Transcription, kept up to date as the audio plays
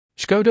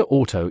Škoda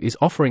Auto is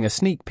offering a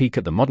sneak peek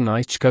at the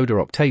modernized Škoda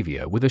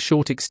Octavia with a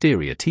short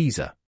exterior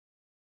teaser.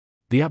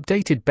 The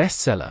updated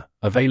bestseller,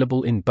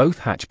 available in both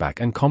hatchback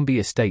and Combi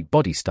estate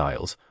body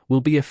styles, will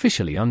be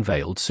officially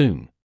unveiled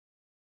soon.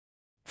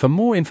 For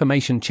more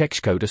information, check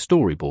Škoda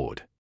storyboard.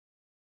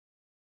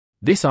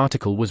 This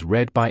article was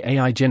read by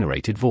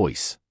AI-generated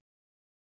voice.